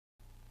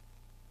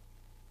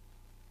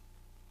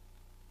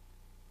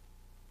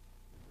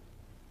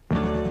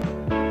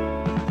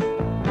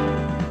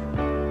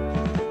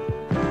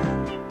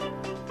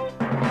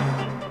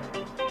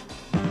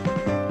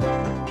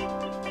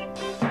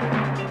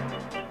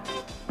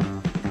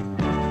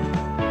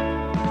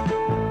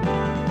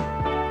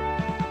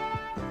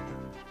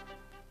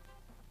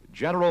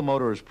General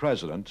Motors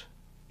President,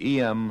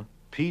 E.M.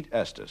 Pete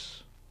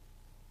Estes.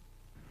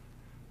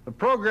 The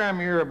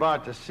program you're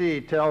about to see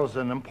tells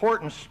an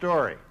important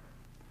story.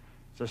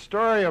 It's a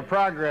story of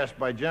progress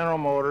by General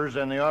Motors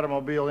and the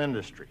automobile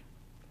industry.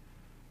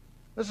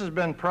 This has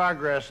been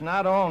progress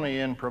not only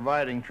in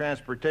providing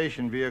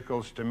transportation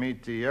vehicles to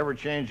meet the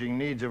ever-changing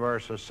needs of our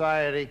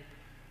society,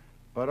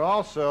 but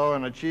also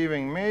in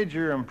achieving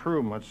major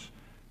improvements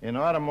in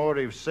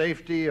automotive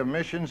safety,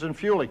 emissions, and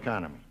fuel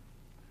economy.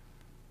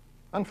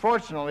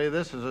 Unfortunately,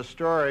 this is a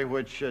story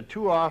which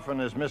too often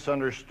is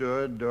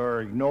misunderstood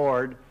or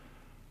ignored,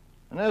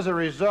 and as a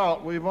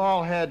result, we've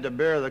all had to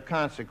bear the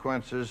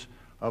consequences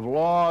of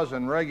laws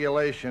and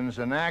regulations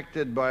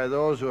enacted by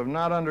those who have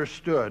not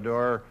understood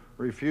or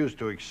refused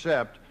to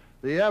accept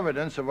the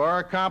evidence of our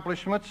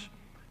accomplishments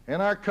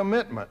and our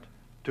commitment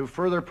to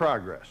further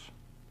progress.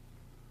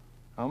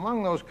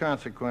 Among those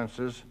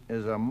consequences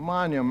is a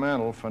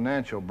monumental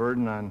financial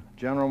burden on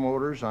General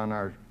Motors, on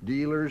our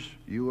dealers,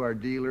 you our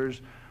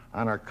dealers,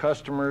 on our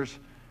customers,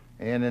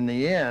 and in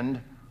the end,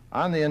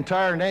 on the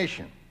entire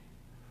nation.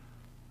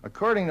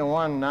 According to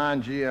one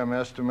non-GM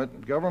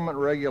estimate, government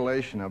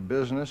regulation of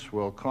business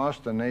will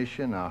cost the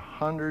nation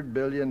 $100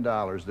 billion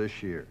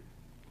this year.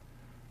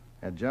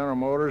 At General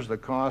Motors, the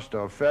cost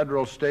of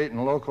federal, state,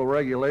 and local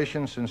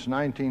regulation since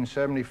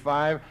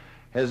 1975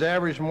 has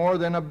averaged more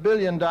than $1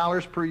 billion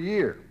per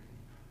year.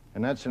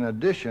 And that's in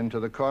addition to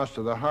the cost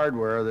of the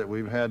hardware that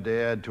we've had to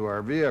add to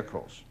our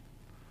vehicles.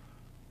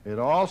 It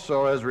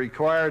also has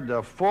required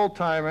the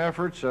full-time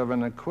efforts of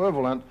an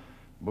equivalent,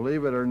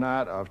 believe it or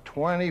not, of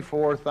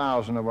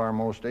 24,000 of our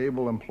most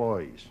able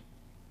employees.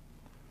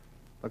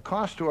 The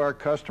cost to our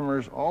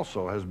customers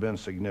also has been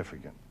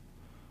significant.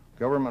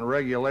 Government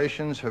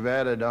regulations have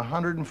added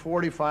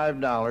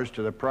 $145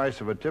 to the price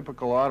of a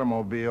typical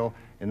automobile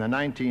in the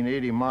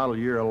 1980 model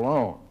year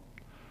alone.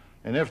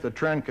 And if the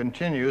trend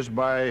continues,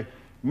 by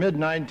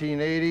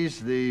mid-1980s,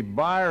 the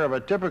buyer of a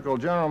typical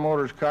General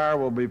Motors car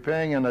will be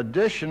paying an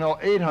additional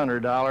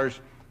 $800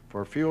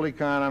 for fuel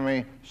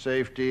economy,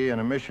 safety,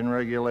 and emission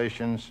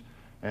regulations,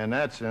 and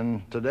that's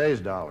in today's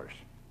dollars.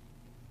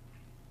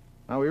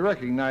 Now, we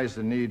recognize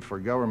the need for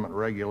government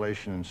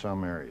regulation in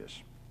some areas.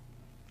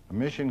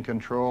 Emission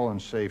control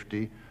and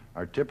safety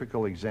are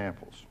typical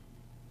examples.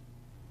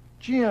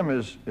 GM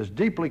is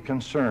deeply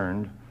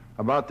concerned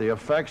about the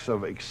effects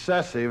of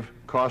excessive,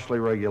 costly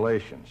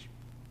regulations.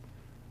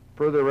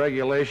 Further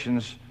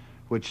regulations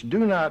which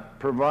do not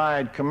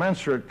provide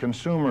commensurate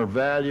consumer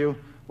value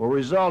will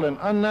result in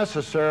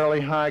unnecessarily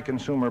high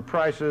consumer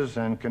prices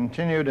and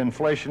continued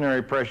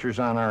inflationary pressures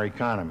on our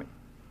economy.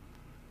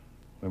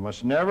 We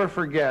must never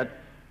forget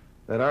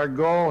that our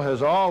goal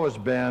has always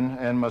been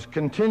and must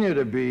continue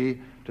to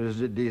be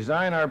to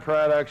design our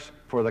products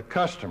for the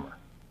customer.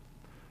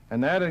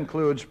 And that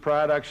includes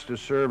products to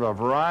serve a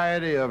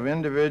variety of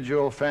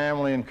individual,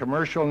 family, and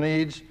commercial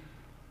needs.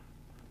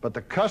 But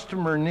the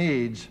customer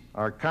needs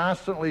are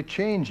constantly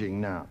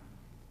changing now.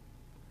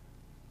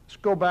 Let's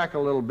go back a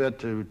little bit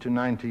to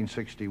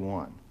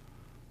 1961.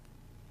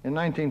 In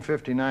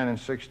 1959 and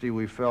 60,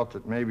 we felt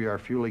that maybe our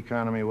fuel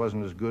economy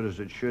wasn't as good as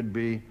it should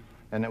be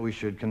and that we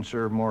should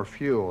conserve more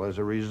fuel. As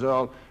a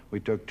result, we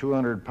took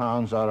 200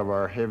 pounds out of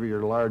our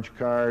heavier large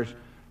cars.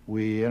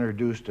 We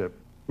introduced a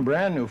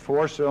brand new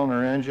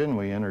four-cylinder engine.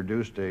 We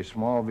introduced a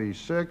small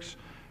V6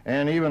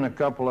 and even a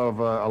couple of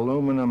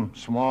aluminum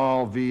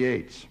small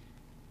V8s.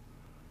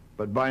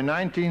 But by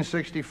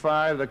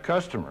 1965, the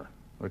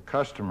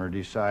customer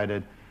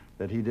decided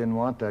that he didn't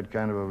want that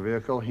kind of a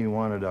vehicle. He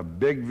wanted a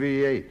big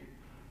V8.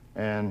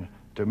 And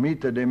to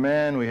meet the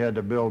demand, we had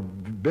to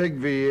build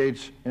big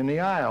V8s in the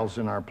aisles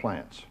in our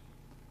plants.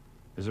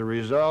 As a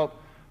result,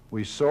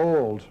 we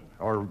sold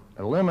or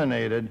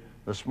eliminated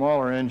the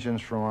smaller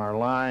engines from our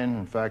line.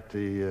 In fact,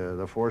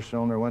 the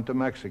four-cylinder went to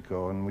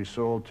Mexico, and we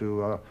sold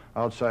to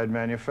outside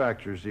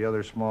manufacturers the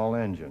other small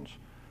engines.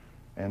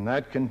 And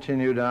that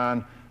continued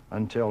on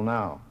until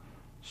now.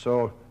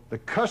 So the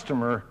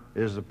customer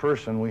is the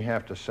person we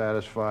have to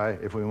satisfy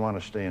if we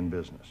want to stay in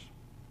business.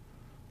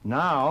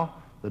 Now,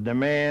 the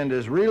demand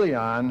is really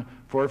on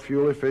for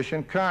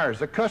fuel-efficient cars.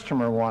 The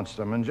customer wants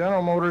them, and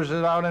General Motors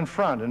is out in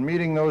front in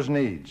meeting those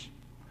needs.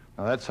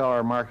 Now, that's how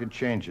our market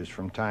changes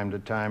from time to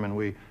time, and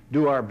we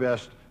do our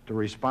best to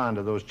respond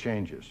to those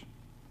changes.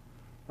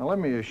 Now, let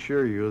me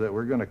assure you that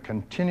we're going to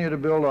continue to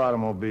build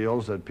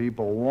automobiles that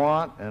people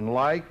want and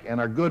like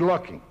and are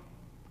good-looking.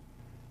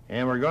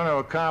 And we're going to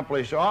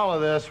accomplish all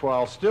of this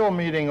while still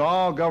meeting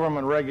all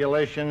government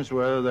regulations,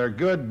 whether they're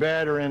good,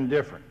 bad, or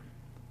indifferent.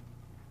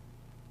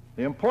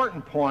 The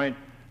important point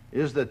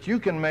is that you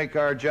can make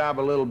our job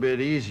a little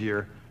bit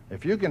easier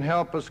if you can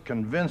help us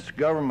convince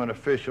government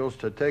officials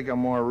to take a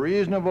more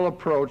reasonable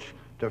approach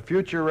to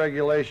future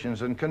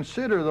regulations and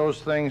consider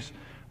those things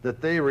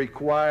that they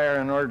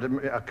require in order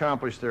to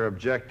accomplish their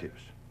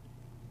objectives.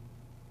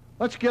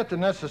 Let's get the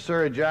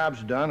necessary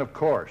jobs done, of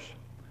course.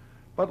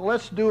 But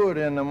let's do it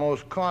in the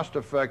most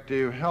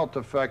cost-effective,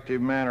 health-effective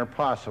manner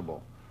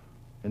possible,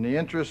 in the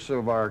interests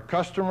of our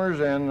customers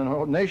and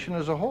the nation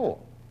as a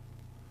whole.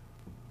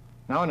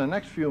 Now, in the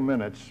next few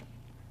minutes,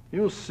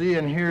 you'll see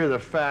and hear the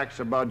facts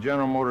about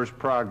General Motors'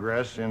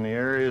 progress in the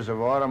areas of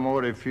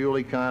automotive fuel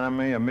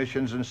economy,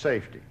 emissions, and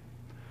safety.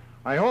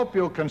 I hope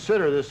you'll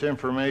consider this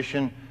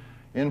information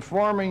in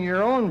forming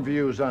your own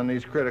views on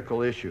these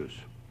critical issues.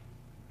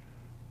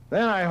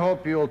 Then I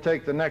hope you'll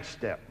take the next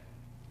step.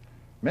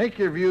 Make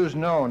your views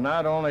known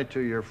not only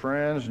to your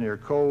friends and your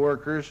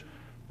co-workers,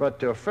 but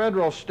to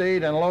federal,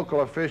 state, and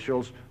local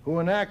officials who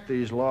enact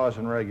these laws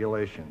and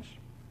regulations,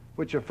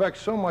 which affect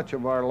so much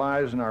of our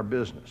lives and our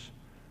business.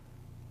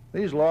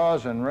 These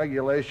laws and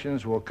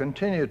regulations will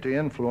continue to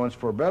influence,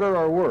 for better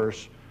or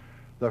worse,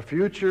 the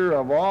future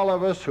of all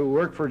of us who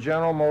work for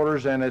General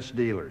Motors and its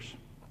dealers.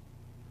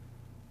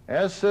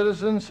 As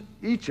citizens,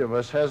 each of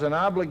us has an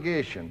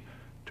obligation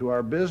to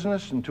our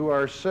business and to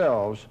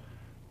ourselves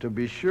to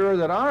be sure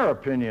that our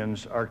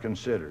opinions are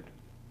considered.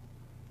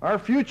 Our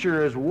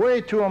future is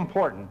way too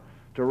important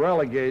to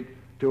relegate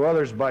to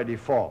others by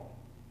default.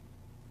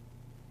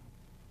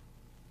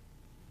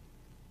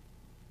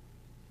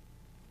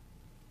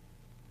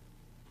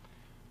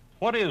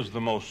 What is the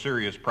most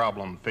serious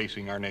problem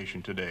facing our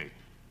nation today?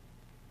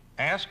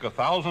 Ask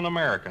 1,000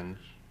 Americans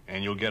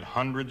and you'll get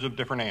hundreds of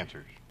different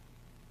answers.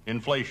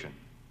 Inflation,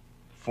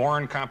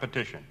 foreign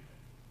competition,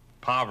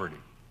 poverty,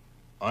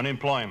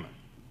 unemployment,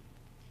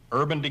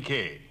 urban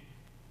decay.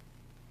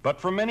 But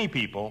for many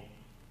people,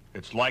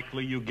 it's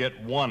likely you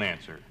get one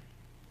answer: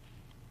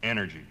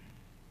 energy.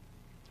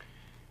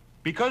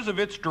 Because of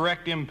its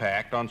direct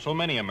impact on so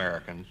many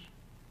Americans,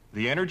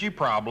 the energy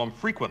problem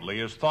frequently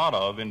is thought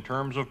of in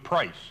terms of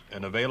price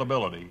and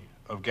availability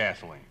of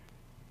gasoline.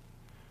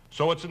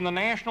 So it's in the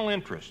national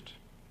interest,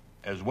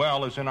 as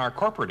well as in our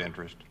corporate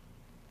interest,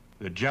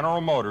 that General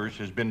Motors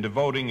has been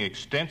devoting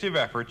extensive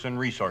efforts and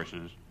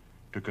resources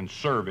to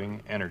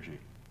conserving energy,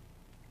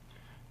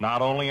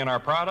 not only in our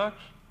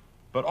products,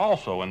 but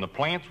also in the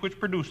plants which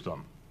produce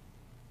them.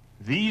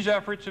 These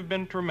efforts have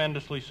been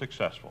tremendously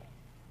successful.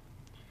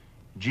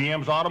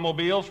 GM's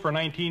automobiles for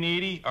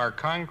 1980 are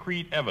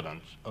concrete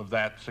evidence of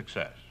that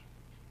success.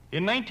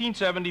 In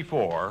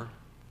 1974,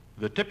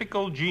 the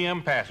typical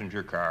GM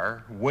passenger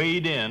car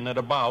weighed in at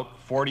about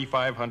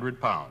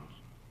 4,500 pounds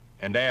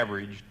and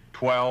averaged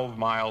 12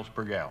 miles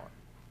per gallon.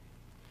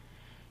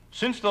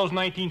 Since those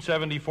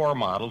 1974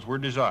 models were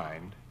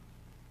designed,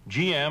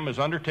 GM has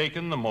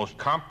undertaken the most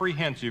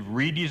comprehensive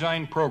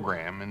redesign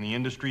program in the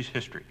industry's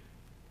history.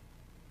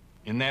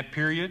 In that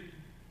period,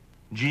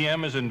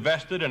 GM has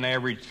invested an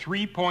average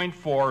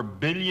 $3.4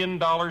 billion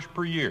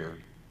per year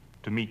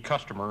to meet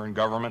customer and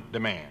government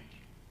demands.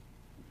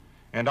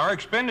 And our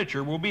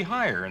expenditure will be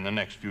higher in the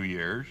next few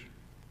years,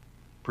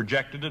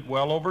 projected at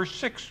well over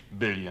 $6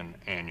 billion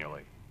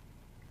annually.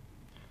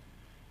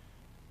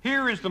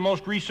 Here is the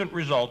most recent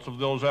results of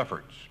those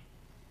efforts.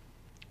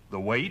 The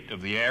weight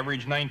of the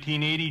average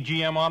 1980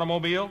 GM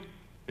automobile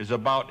is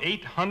about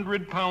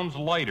 800 pounds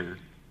lighter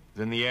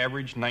than the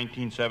average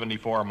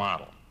 1974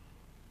 model.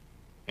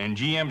 And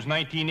GM's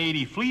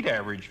 1980 fleet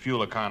average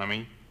fuel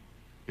economy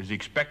is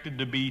expected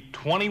to be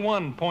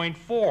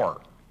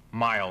 21.4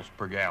 miles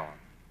per gallon,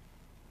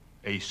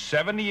 a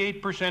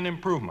 78%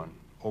 improvement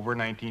over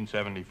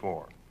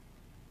 1974.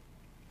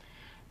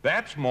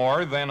 That's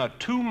more than a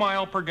 2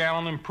 mile per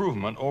gallon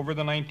improvement over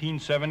the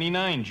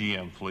 1979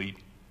 GM fleet,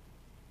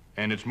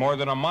 and it's more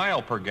than a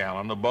mile per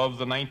gallon above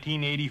the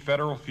 1980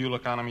 federal fuel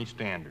economy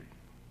standard.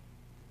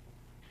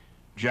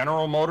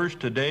 General Motors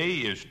today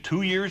is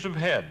 2 years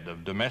ahead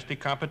of domestic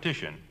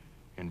competition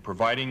in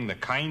providing the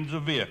kinds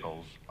of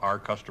vehicles our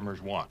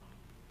customers want.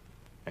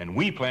 And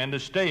we plan to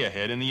stay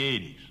ahead in the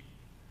 80s,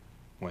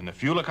 when the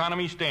fuel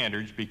economy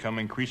standards become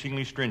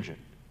increasingly stringent.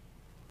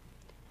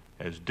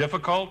 As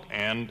difficult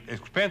and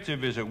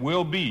expensive as it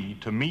will be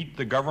to meet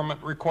the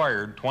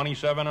government-required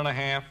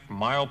 27.5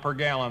 mile per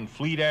gallon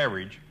fleet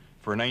average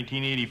for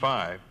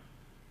 1985,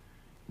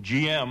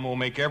 GM will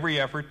make every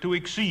effort to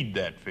exceed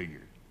that figure.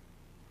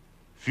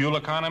 Fuel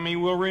economy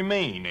will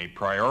remain a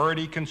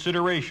priority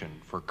consideration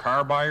for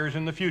car buyers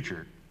in the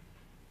future,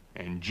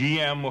 and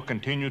GM will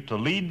continue to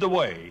lead the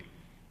way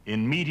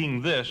in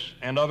meeting this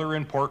and other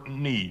important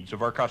needs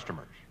of our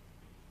customers.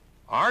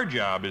 Our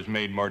job is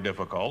made more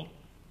difficult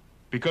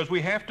because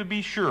we have to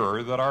be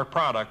sure that our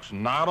products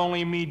not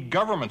only meet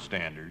government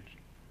standards,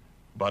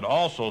 but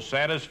also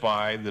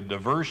satisfy the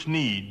diverse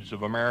needs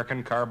of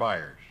American car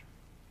buyers.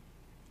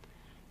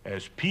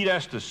 As Pete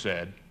Estes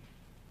said,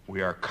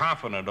 we are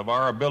confident of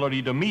our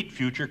ability to meet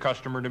future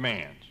customer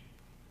demands,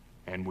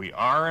 and we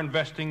are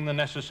investing the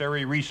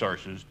necessary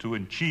resources to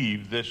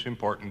achieve this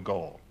important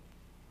goal.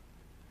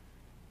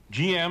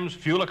 GM's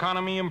fuel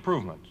economy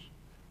improvements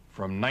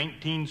from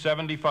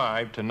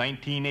 1975 to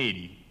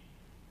 1980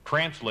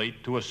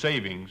 translate to a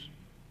savings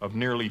of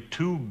nearly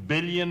 2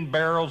 billion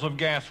barrels of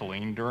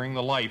gasoline during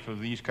the life of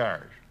these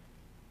cars.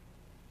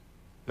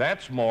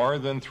 That's more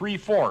than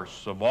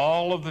 3/4 of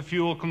all of the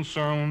fuel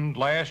consumed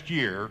last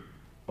year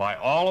by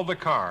all of the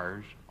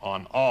cars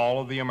on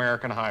all of the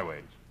American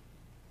highways.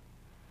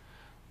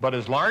 But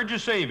as large a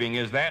saving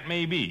as that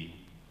may be,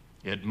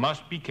 it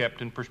must be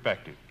kept in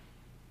perspective.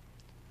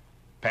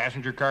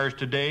 Passenger cars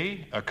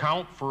today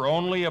account for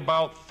only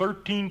about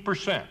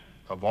 13%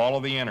 of all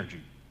of the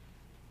energy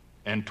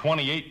and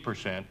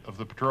 28% of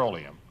the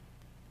petroleum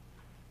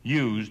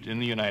used in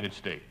the United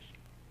States.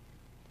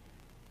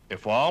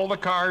 If all the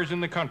cars in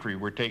the country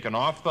were taken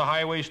off the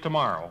highways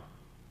tomorrow,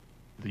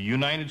 the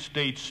United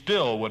States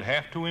still would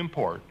have to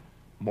import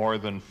more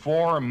than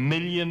 4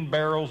 million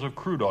barrels of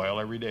crude oil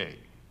every day.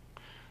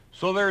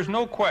 So there's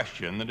no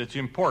question that it's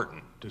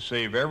important to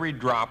save every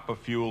drop of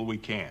fuel we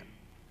can,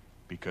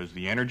 because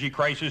the energy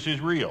crisis is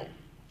real.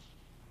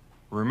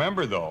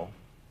 Remember, though,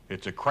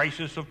 it's a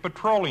crisis of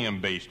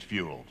petroleum-based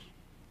fuels,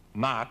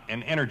 not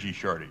an energy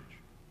shortage.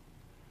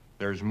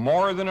 There's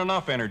more than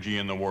enough energy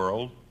in the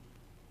world,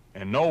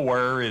 and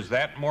nowhere is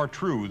that more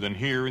true than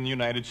here in the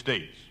United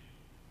States,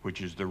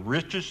 which is the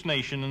richest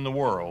nation in the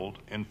world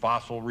in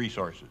fossil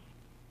resources.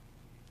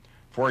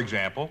 For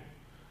example,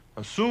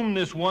 assume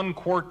this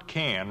 1-quart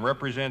can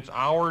represents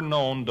our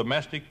known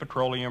domestic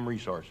petroleum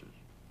resources.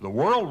 The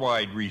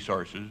worldwide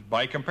resources,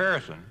 by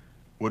comparison,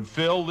 would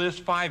fill this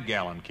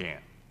 5-gallon can.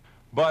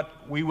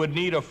 But we would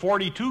need a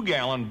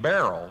 42-gallon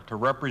barrel to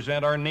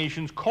represent our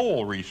nation's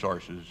coal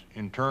resources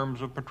in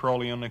terms of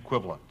petroleum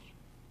equivalents.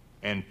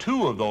 And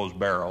 2 of those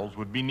barrels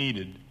would be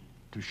needed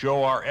to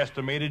show our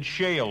estimated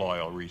shale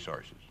oil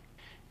resources.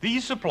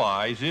 These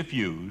supplies, if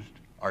used,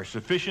 are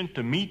sufficient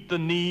to meet the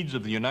needs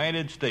of the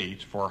United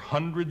States for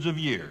hundreds of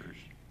years,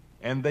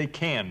 and they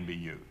can be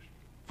used.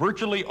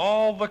 Virtually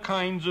all the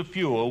kinds of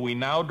fuel we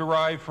now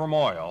derive from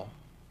oil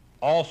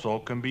also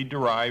can be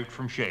derived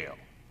from shale,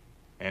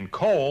 and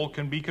coal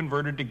can be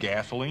converted to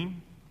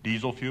gasoline,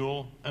 diesel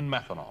fuel, and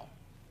methanol.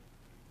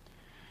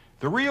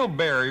 The real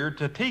barrier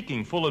to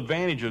taking full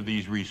advantage of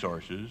these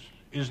resources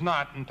is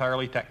not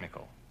entirely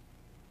technical.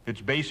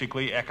 It's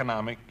basically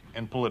economic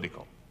and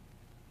political.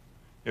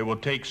 It will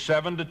take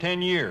 7 to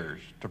 10 years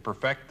to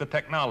perfect the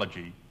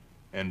technology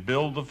and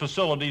build the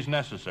facilities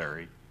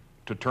necessary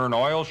to turn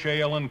oil,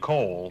 shale, and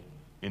coal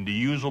into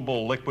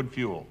usable liquid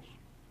fuels.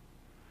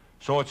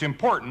 So it's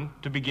important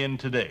to begin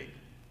today,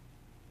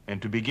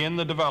 and to begin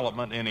the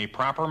development in a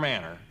proper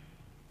manner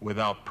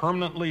without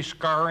permanently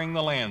scarring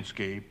the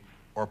landscape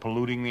or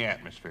polluting the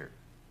atmosphere.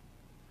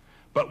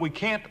 But we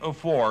can't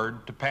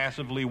afford to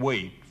passively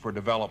wait for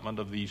development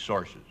of these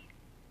sources.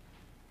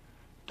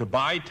 To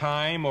buy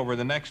time over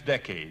the next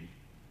decade,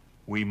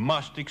 we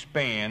must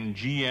expand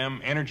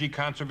GM energy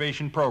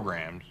conservation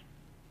programs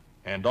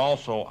and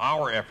also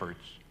our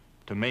efforts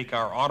to make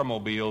our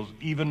automobiles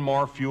even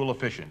more fuel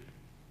efficient,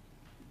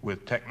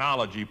 with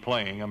technology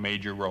playing a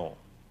major role.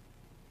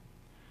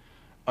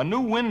 A new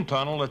wind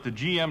tunnel at the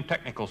GM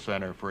Technical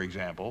Center, for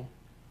example,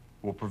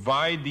 will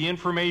provide the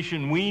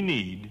information we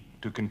need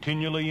to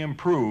continually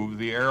improve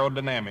the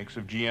aerodynamics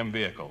of GM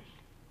vehicles.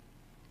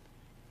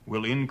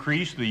 We'll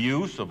increase the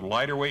use of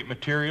lighter weight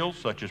materials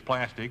such as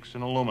plastics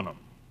and aluminum.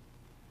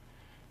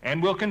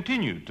 And we'll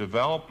continue to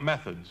develop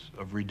methods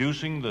of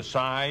reducing the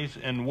size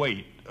and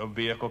weight of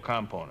vehicle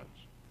components.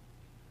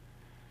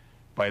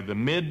 By the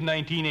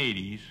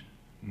mid-1980s,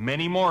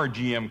 many more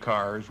GM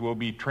cars will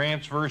be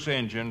transverse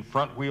engine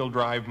front-wheel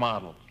drive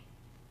models,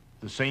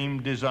 the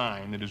same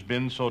design that has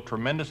been so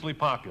tremendously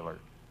popular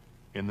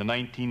in the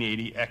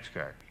 1980 X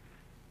cars.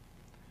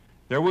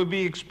 There will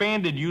be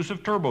expanded use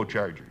of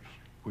turbochargers,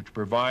 which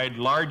provide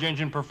large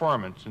engine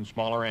performance in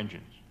smaller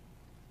engines.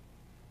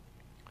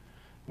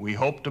 We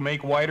hope to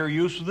make wider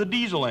use of the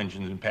diesel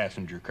engines in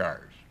passenger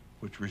cars,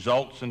 which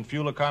results in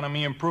fuel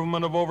economy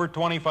improvement of over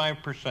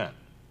 25%.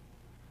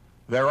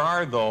 There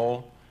are,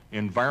 though,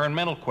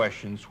 environmental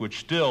questions which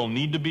still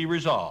need to be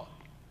resolved,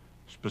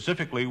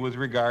 specifically with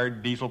regard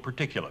to diesel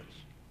particulates.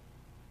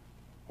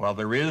 While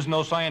there is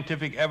no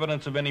scientific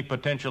evidence of any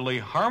potentially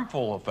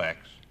harmful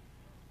effects,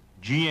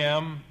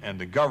 GM and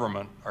the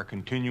government are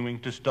continuing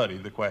to study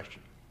the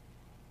question.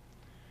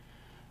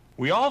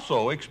 We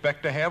also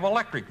expect to have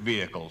electric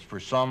vehicles for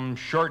some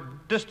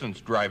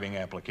short-distance driving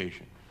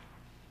application.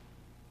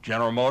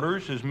 General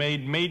Motors has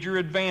made major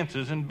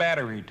advances in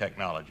battery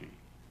technology,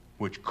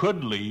 which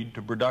could lead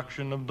to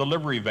production of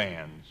delivery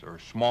vans or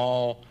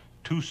small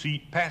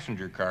 2-seat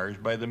passenger cars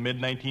by the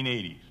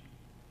mid-1980s.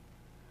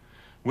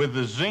 With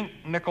the zinc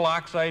nickel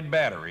oxide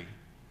battery,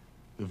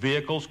 the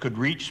vehicles could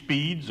reach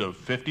speeds of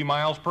 50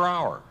 miles per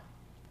hour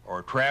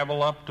or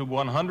travel up to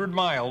 100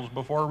 miles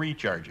before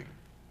recharging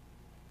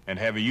and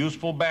have a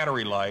useful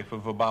battery life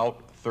of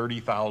about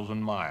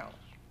 30,000 miles.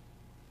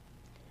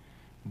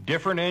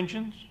 Different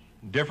engines,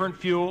 different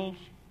fuels,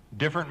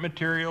 different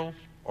materials,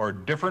 or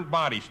different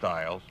body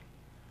styles,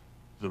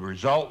 the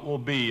result will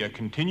be a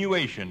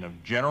continuation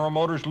of General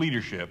Motors'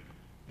 leadership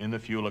in the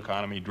fuel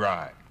economy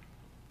drive.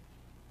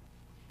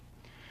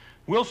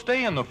 We'll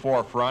stay in the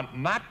forefront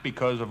not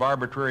because of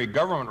arbitrary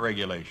government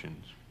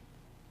regulations.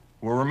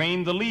 We'll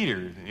remain the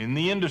leader in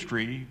the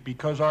industry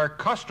because our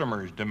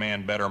customers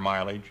demand better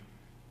mileage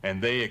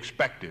and they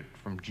expect it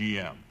from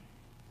GM.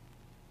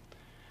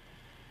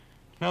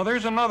 Now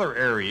there's another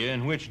area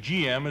in which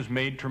GM has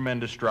made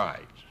tremendous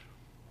strides: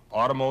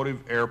 automotive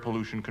air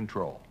pollution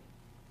control.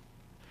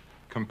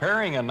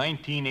 Comparing a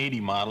 1980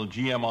 model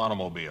GM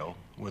automobile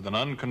with an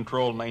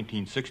uncontrolled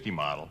 1960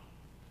 model,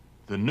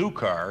 the new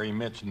car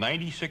emits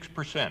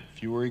 96%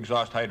 fewer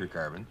exhaust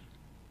hydrocarbons,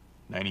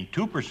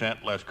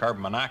 92% less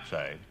carbon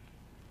monoxide,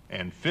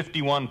 and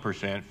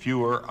 51%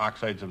 fewer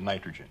oxides of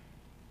nitrogen.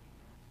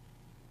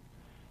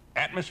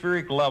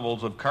 Atmospheric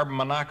levels of carbon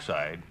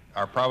monoxide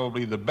are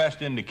probably the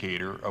best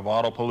indicator of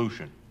auto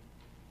pollution,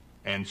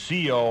 and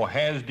CO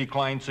has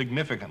declined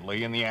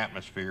significantly in the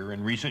atmosphere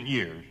in recent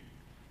years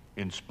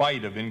in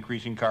spite of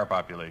increasing car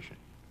population.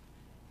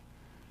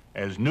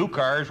 As new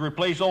cars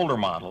replace older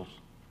models,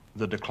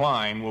 the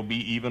decline will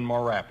be even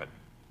more rapid.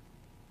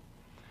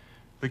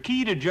 The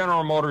key to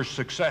General Motors'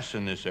 success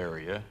in this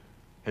area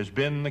has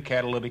been the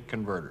catalytic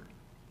converter.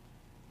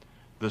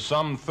 The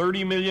some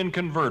 30 million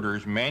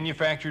converters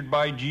manufactured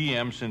by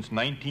GM since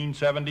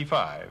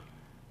 1975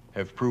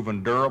 have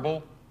proven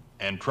durable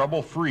and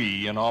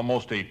trouble-free in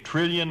almost 1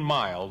 trillion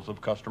miles of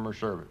customer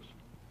service.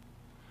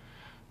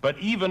 But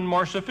even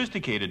more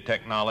sophisticated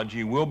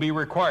technology will be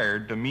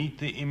required to meet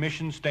the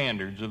emission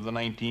standards of the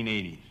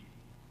 1980s.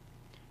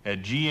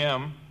 At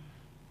GM,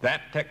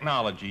 that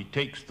technology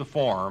takes the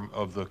form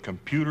of the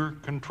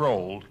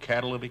computer-controlled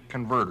catalytic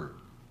converter.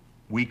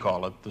 We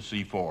call it the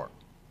C4.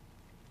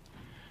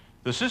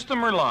 The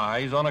system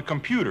relies on a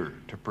computer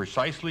to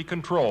precisely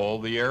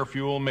control the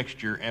air-fuel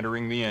mixture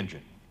entering the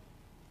engine.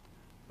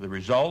 The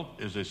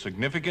result is a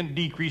significant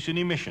decrease in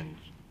emissions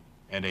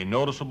and a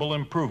noticeable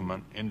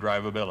improvement in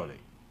drivability.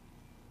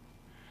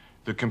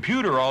 The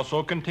computer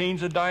also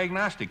contains a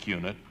diagnostic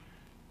unit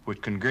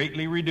which can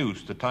greatly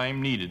reduce the time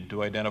needed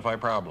to identify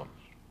problems.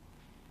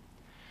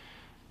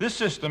 This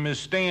system is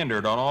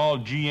standard on all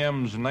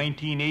GM's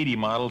 1980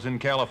 models in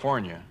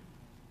California,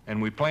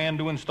 and we plan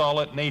to install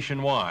it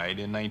nationwide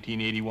in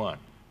 1981.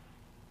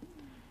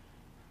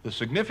 The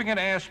significant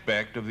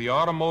aspect of the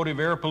automotive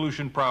air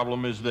pollution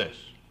problem is this.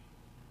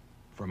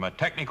 From a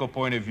technical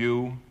point of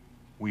view,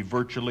 we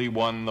virtually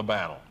won the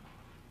battle.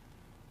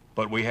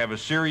 But we have a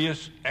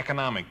serious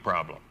economic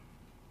problem.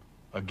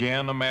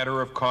 Again, a matter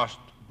of cost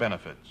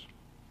benefits.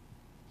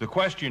 The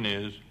question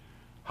is,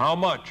 how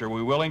much are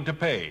we willing to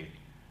pay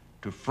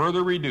to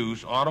further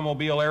reduce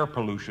automobile air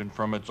pollution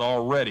from its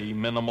already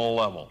minimal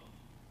level?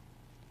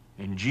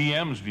 In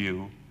GM's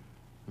view,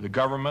 the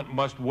government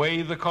must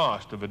weigh the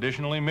cost of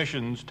additional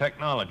emissions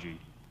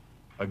technology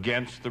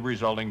against the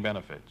resulting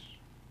benefits.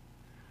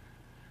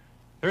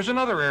 There's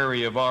another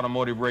area of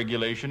automotive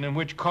regulation in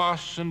which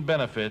costs and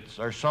benefits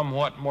are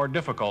somewhat more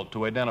difficult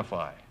to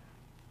identify: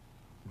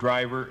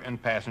 driver and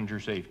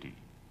passenger safety.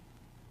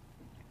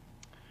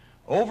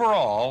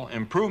 Overall,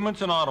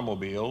 improvements in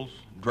automobiles,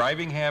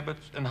 driving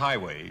habits, and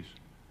highways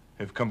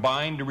have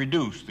combined to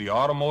reduce the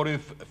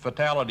automotive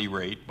fatality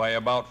rate by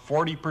about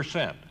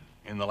 40%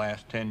 in the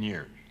last 10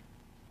 years.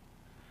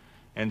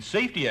 And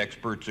safety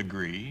experts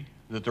agree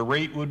that the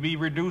rate would be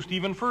reduced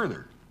even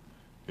further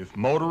if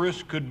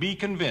motorists could be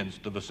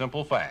convinced of a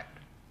simple fact.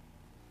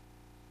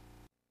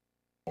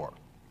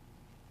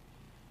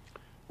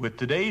 With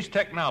today's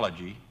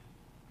technology,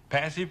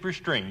 passive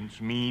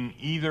restraints mean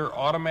either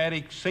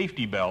automatic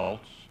safety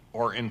belts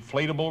or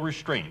inflatable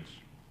restraints,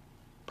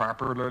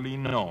 popularly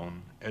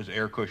known as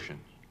air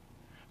cushions,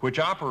 which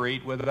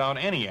operate without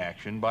any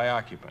action by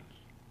occupants.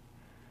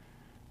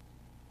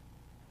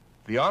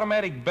 The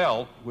automatic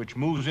belt, which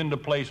moves into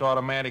place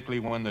automatically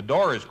when the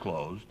door is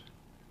closed,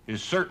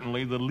 is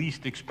certainly the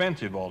least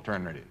expensive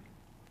alternative.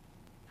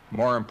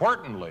 More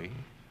importantly,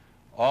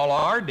 all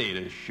our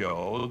data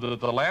show that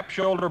the lap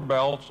shoulder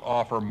belts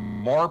offer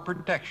more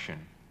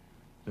protection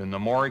than the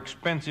more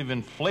expensive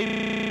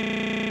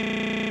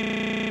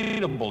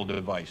inflatable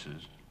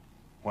devices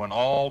when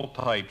all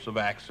types of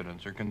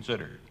accidents are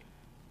considered.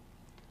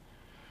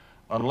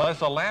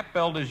 Unless a lap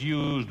belt is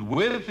used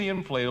with the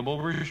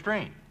inflatable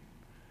restraint,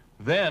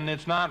 then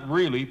it's not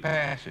really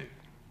passive.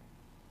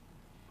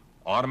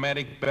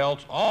 Automatic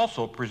belts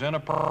also present a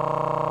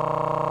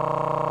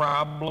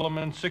problem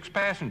in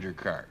 6-passenger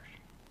cars.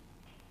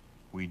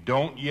 We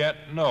don't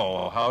yet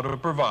know how to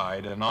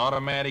provide an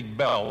automatic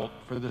belt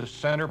for the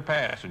center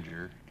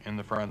passenger in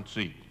the front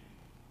seat.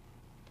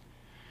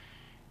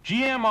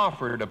 GM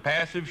offered a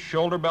passive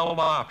shoulder belt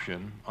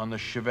option on the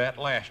Chevette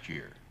last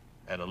year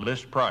at a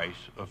list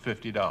price of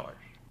 $50.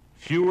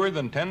 Fewer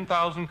than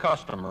 10,000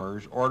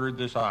 customers ordered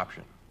this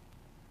option.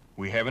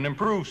 We have an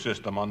improved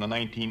system on the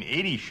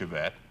 1980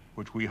 Chevette,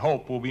 which we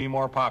hope will be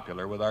more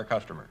popular with our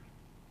customers.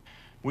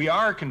 We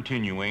are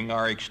continuing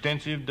our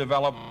extensive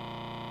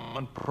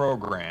development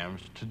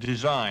programs to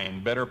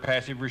design better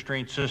passive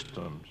restraint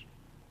systems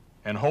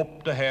and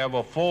hope to have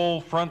a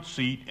full front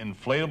seat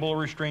inflatable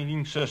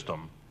restraining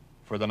system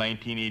for the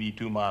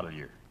 1982 model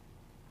year.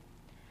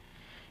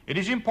 It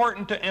is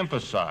important to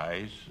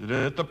emphasize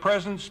that at the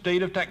present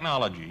state of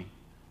technology,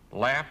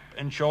 lap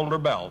and shoulder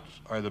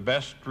belts are the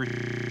best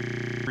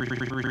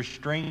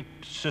restraint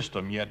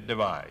system yet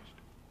devised,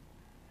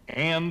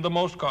 and the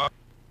most cost.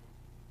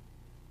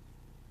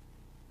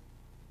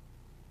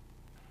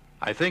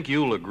 I think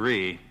you'll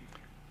agree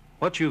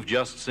what you've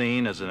just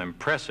seen is an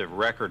impressive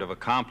record of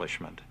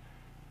accomplishment.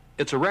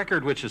 It's a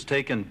record which has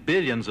taken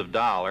billions of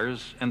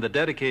dollars and the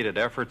dedicated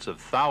efforts of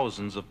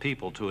thousands of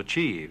people to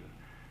achieve.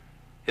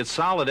 It's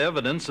solid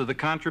evidence of the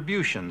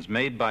contributions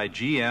made by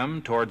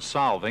GM towards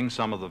solving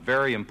some of the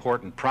very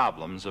important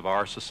problems of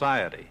our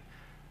society.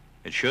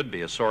 It should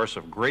be a source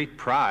of great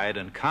pride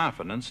and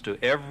confidence to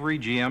every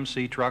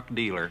GMC truck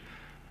dealer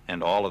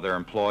and all of their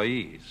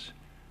employees.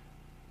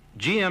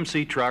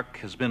 GMC Truck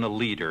has been a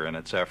leader in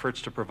its efforts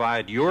to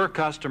provide your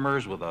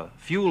customers with a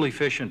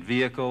fuel-efficient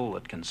vehicle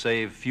that can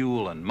save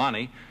fuel and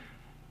money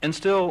and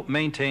still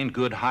maintain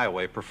good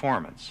highway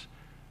performance.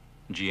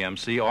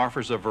 GMC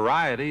offers a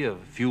variety of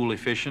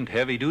fuel-efficient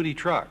heavy-duty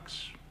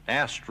trucks,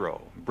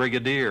 Astro,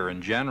 Brigadier,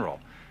 and General.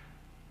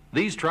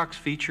 These trucks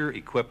feature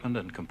equipment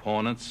and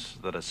components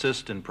that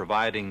assist in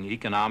providing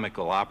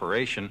economical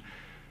operation,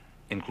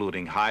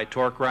 including high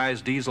torque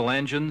rise diesel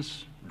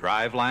engines,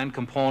 driveline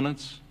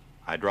components,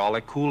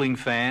 hydraulic cooling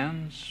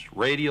fans,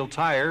 radial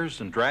tires,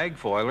 and drag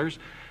foilers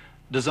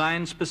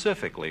designed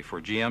specifically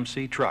for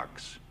GMC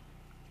trucks.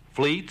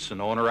 Fleets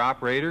and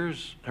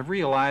owner-operators have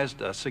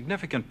realized a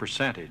significant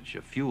percentage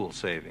of fuel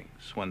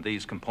savings when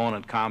these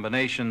component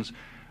combinations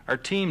are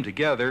teamed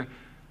together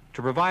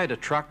to provide a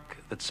truck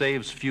that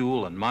saves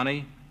fuel and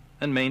money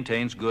and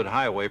maintains good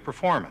highway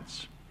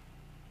performance.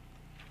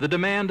 The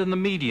demand in the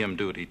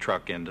medium-duty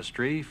truck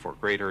industry for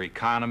greater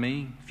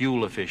economy,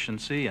 fuel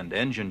efficiency, and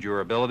engine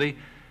durability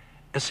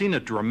has seen a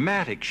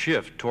dramatic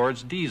shift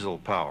towards diesel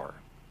power.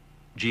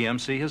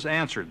 GMC has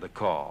answered the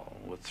call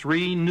with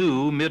 3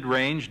 new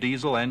mid-range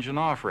diesel engine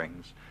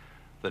offerings: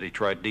 the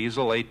Detroit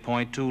Diesel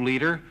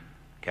 8.2-liter,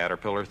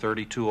 Caterpillar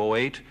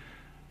 3208,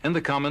 and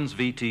the Cummins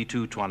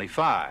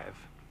VT225.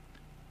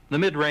 The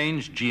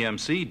mid-range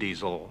GMC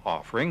diesel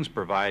offerings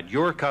provide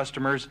your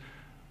customers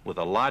with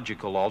a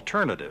logical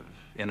alternative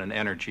in an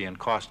energy and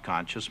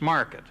cost-conscious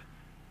market.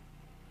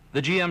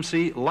 The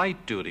GMC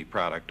light-duty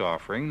product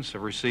offerings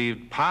have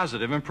received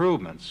positive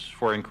improvements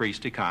for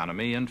increased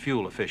economy and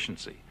fuel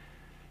efficiency.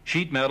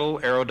 Sheet metal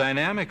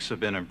aerodynamics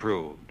have been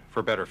improved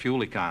for better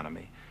fuel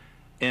economy.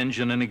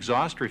 Engine and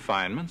exhaust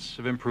refinements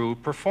have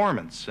improved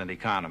performance and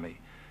economy.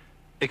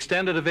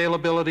 Extended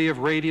availability of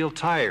radial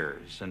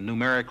tires and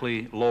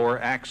numerically lower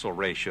axle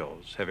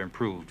ratios have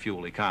improved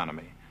fuel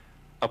economy.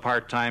 A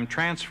part-time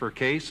transfer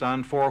case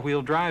on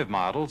 4-wheel drive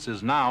models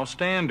is now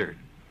standard.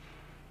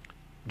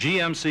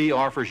 GMC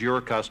offers your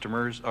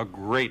customers a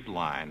great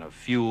line of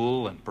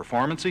fuel and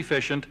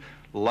performance-efficient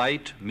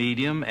light,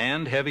 medium,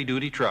 and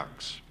heavy-duty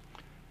trucks.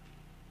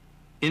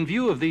 In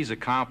view of these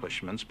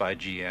accomplishments by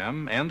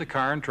GM and the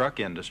car and truck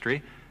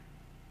industry,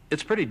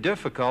 it's pretty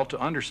difficult to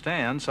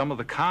understand some of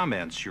the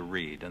comments you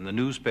read in the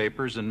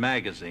newspapers and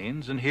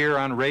magazines and hear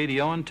on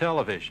radio and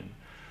television.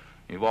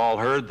 You've all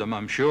heard them,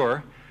 I'm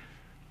sure.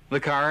 The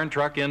car and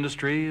truck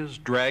industry is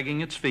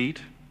dragging its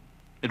feet.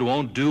 It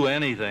won't do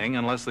anything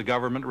unless the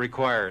government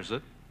requires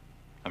it.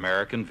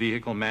 American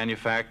vehicle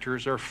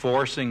manufacturers are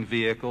forcing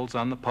vehicles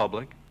on the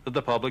public that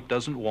the public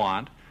doesn't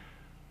want.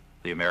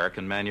 The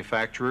American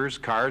manufacturers'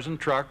 cars and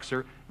trucks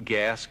are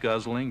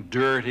gas-guzzling,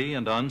 dirty,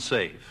 and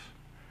unsafe.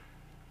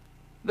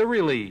 The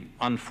really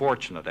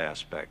unfortunate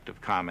aspect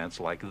of comments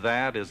like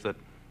that is that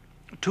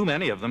too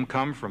many of them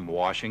come from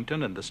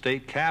Washington and the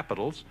state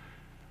capitals,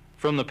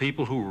 from the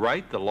people who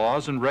write the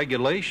laws and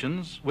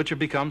regulations which have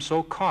become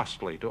so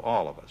costly to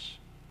all of us.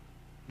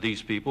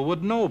 These people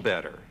would know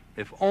better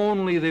if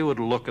only they would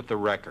look at the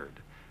record.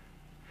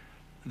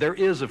 There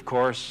is, of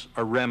course,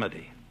 a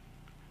remedy.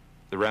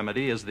 The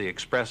remedy is the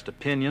expressed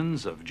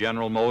opinions of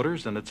General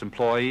Motors and its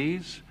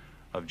employees,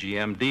 of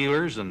GM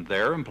dealers and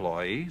their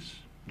employees,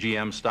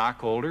 GM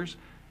stockholders,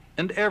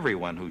 and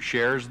everyone who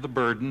shares the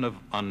burden of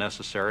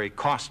unnecessary,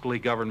 costly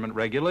government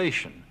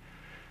regulation.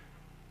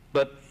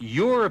 But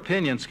your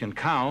opinions can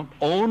count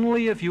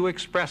only if you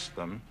express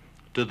them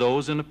to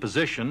those in a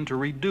position to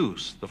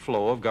reduce the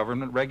flow of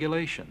government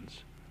regulations.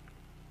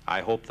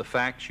 I hope the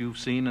facts you've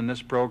seen in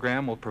this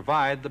program will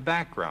provide the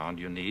background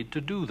you need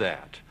to do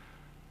that.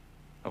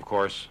 Of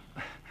course,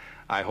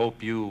 I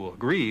hope you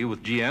agree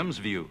with GM's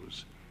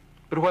views,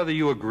 but whether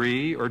you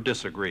agree or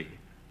disagree,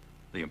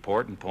 the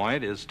important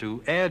point is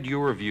to add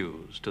your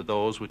views to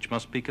those which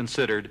must be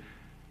considered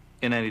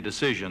in any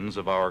decisions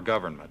of our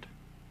government.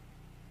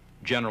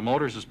 General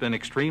Motors has been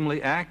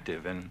extremely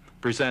active in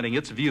presenting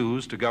its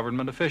views to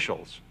government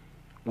officials.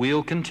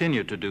 We'll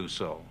continue to do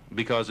so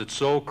because it's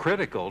so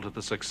critical to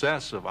the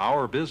success of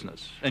our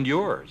business and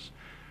yours.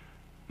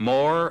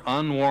 More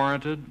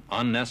unwarranted,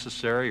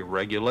 unnecessary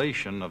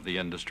regulation of the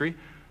industry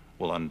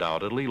will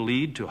undoubtedly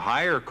lead to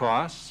higher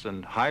costs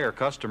and higher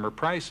customer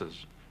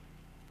prices.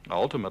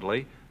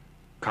 Ultimately,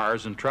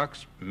 cars and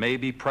trucks may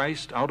be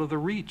priced out of the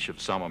reach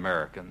of some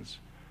Americans.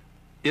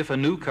 If a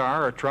new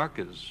car or truck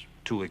is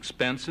too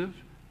expensive,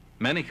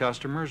 many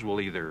customers will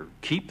either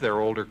keep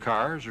their older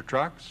cars or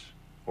trucks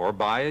or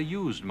buy a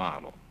used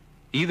model.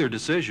 Either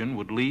decision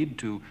would lead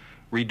to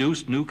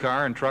reduced new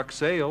car and truck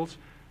sales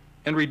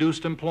and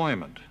reduced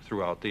employment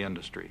throughout the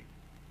industry.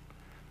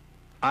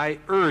 I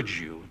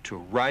urge you to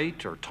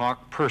write or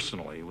talk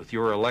personally with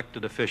your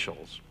elected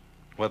officials,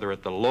 whether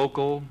at the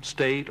local,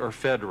 state, or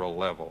federal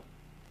level.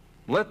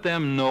 Let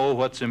them know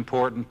what's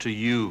important to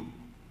you.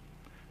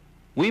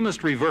 We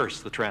must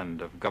reverse the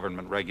trend of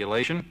government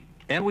regulation,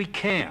 and we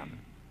can.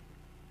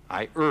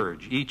 I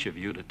urge each of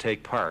you to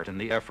take part in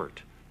the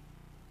effort.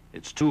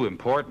 It's too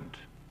important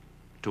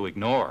to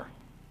ignore.